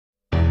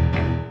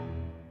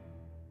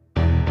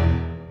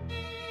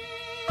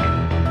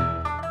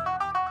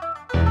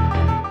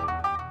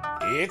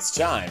It's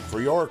time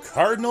for your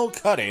Cardinal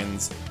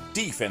Cut-Ins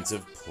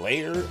Defensive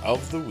Player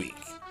of the Week.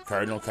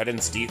 Cardinal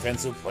Cut-Ins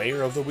Defensive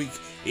Player of the Week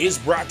is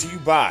brought to you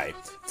by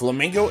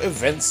Flamingo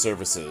Event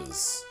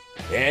Services.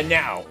 And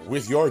now,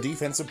 with your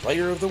Defensive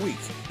Player of the Week,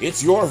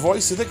 it's your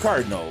voice of the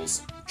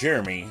Cardinals,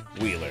 Jeremy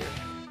Wheeler.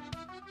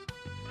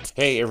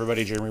 Hey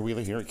everybody, Jeremy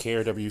Wheeler here at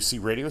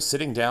KRWC Radio,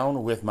 sitting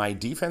down with my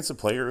Defensive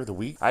Player of the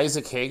Week,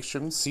 Isaac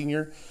Hagstrom,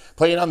 Sr.,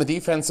 playing on the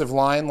defensive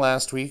line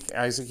last week.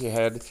 Isaac,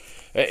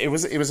 it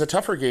was a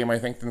tougher game, I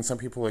think, than some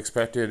people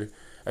expected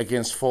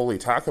against Foley.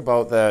 Talk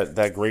about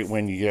that great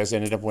win. You guys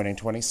ended up winning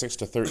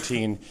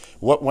 26-13.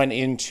 What went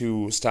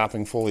into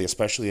stopping Foley,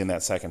 especially in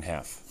that second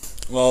half?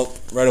 Well,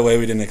 right away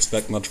we didn't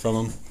expect much from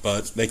them,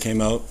 but they came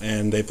out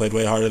and they played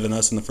way harder than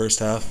us in the first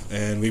half,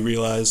 and we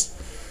realized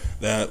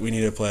that we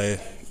needed to play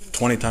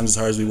 20 times as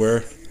hard as we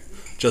were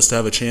just to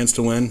have a chance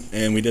to win,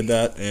 and we did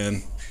that,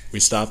 and we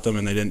stopped them,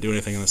 and they didn't do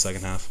anything in the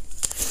second half.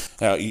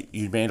 Now,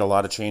 you made a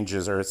lot of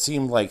changes, or it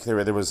seemed like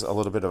there was a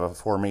little bit of a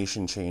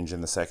formation change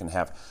in the second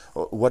half.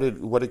 What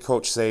did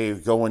Coach say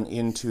going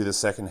into the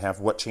second half?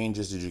 What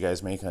changes did you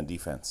guys make on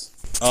defense?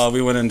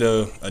 We went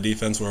into a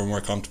defense where we're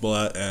more comfortable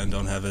at and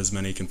don't have as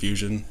many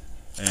confusion,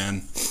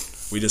 and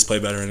we just play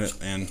better in it,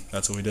 and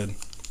that's what we did.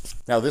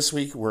 Now, this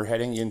week we're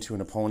heading into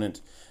an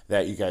opponent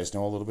that you guys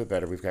know a little bit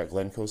better. We've got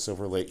Glencoe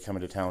Silver Lake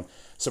coming to town.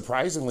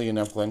 Surprisingly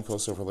enough, Glencoe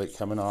Silver Lake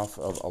coming off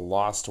of a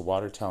loss to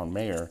Watertown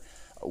Mayor.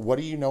 What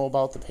do you know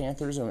about the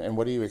Panthers, and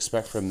what do you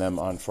expect from them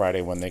on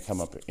Friday when they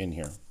come up in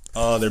here?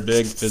 They're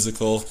big,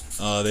 physical.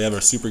 They have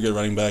a super good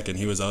running back, and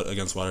he was out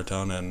against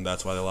Watertown, and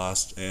that's why they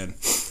lost. And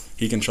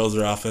he controls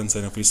their offense,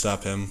 and if we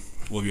stop him,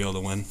 we'll be able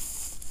to win.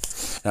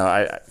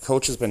 Now,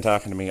 Coach has been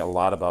talking to me a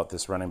lot about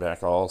this running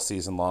back all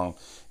season long.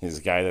 He's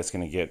a guy that's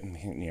going to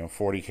get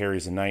 40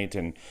 carries a night,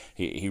 and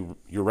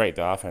you're right,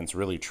 the offense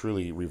really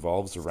truly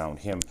revolves around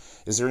him.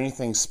 Is there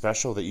anything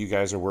special that you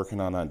guys are working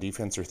on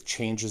defense, or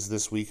changes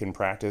this week in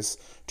practice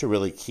to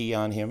really key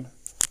on him?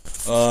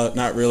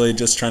 Not really,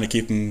 just trying to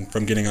keep him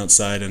from getting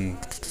outside and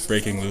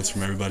breaking loose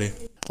from everybody.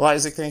 Well,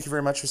 Isaac, thank you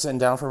very much for sitting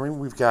down for me.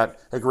 We've got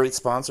a great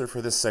sponsor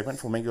for this segment,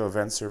 Flamingo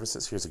Event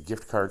Services. Here's a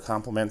gift card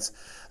compliments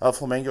of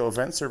Flamingo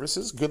Event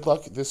Services. Good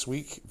luck this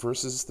week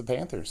versus the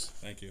Panthers.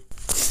 Thank you.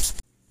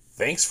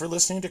 Thanks for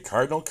listening to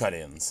Cardinal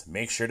Cut-Ins.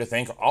 Make sure to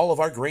thank all of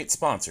our great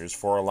sponsors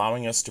for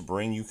allowing us to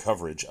bring you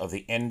coverage of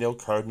the Endale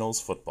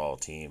Cardinals football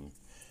team.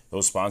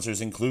 Those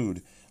sponsors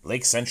include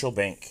Lake Central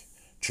Bank,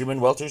 Truman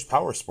Welters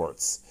Power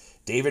Sports,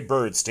 David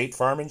Bird State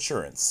Farm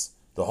Insurance,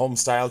 the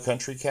Homestyle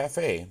Country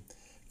Cafe,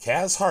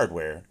 Kaz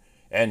Hardware,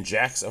 and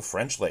Jack's of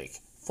French Lake,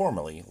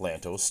 formerly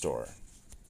Lantos Store.